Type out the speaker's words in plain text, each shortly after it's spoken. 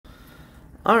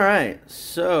Alright,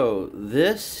 so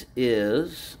this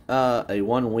is a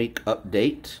 1 week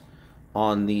update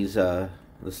on this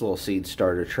little seed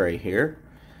starter tray here.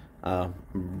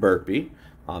 Burpee,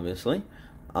 obviously.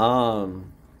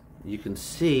 You can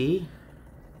see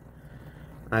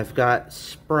I've got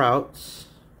sprouts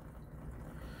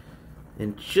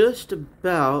in just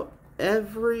about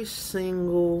every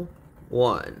single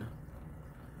one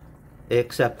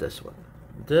except this one.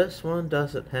 This one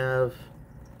doesn't have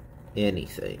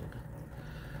anything.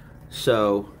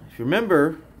 So, if you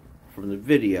remember from the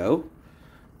video,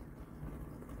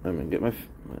 I'm gonna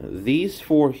get these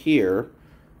four here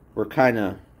were kind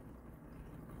of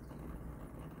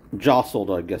jostled,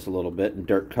 I guess, a little bit and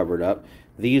dirt covered up.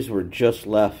 These were just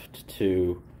left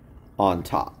to on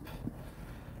top.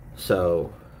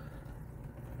 So,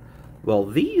 well,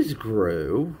 these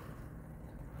grew,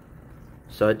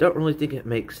 so I don't really think it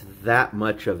makes that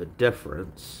much of a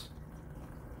difference.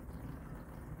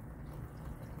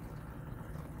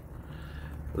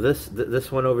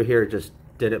 This one over here just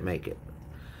didn't make it.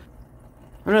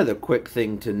 Another quick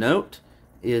thing to note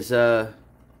is,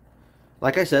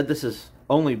 like I said, this has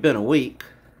only been a week,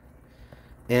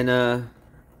 and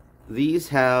these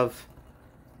have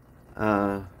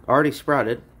already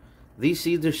sprouted. These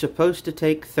seeds are supposed to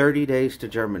take 30 days to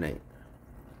germinate.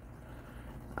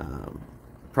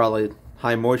 Probably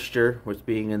high moisture with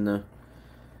being in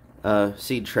the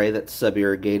seed tray that's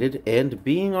sub-irrigated, and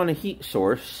being on a heat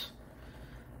source,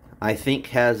 I think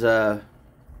has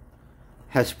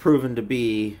proven to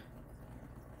be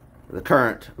the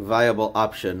current viable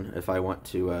option if I want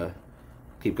to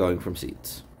keep going from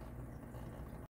seeds.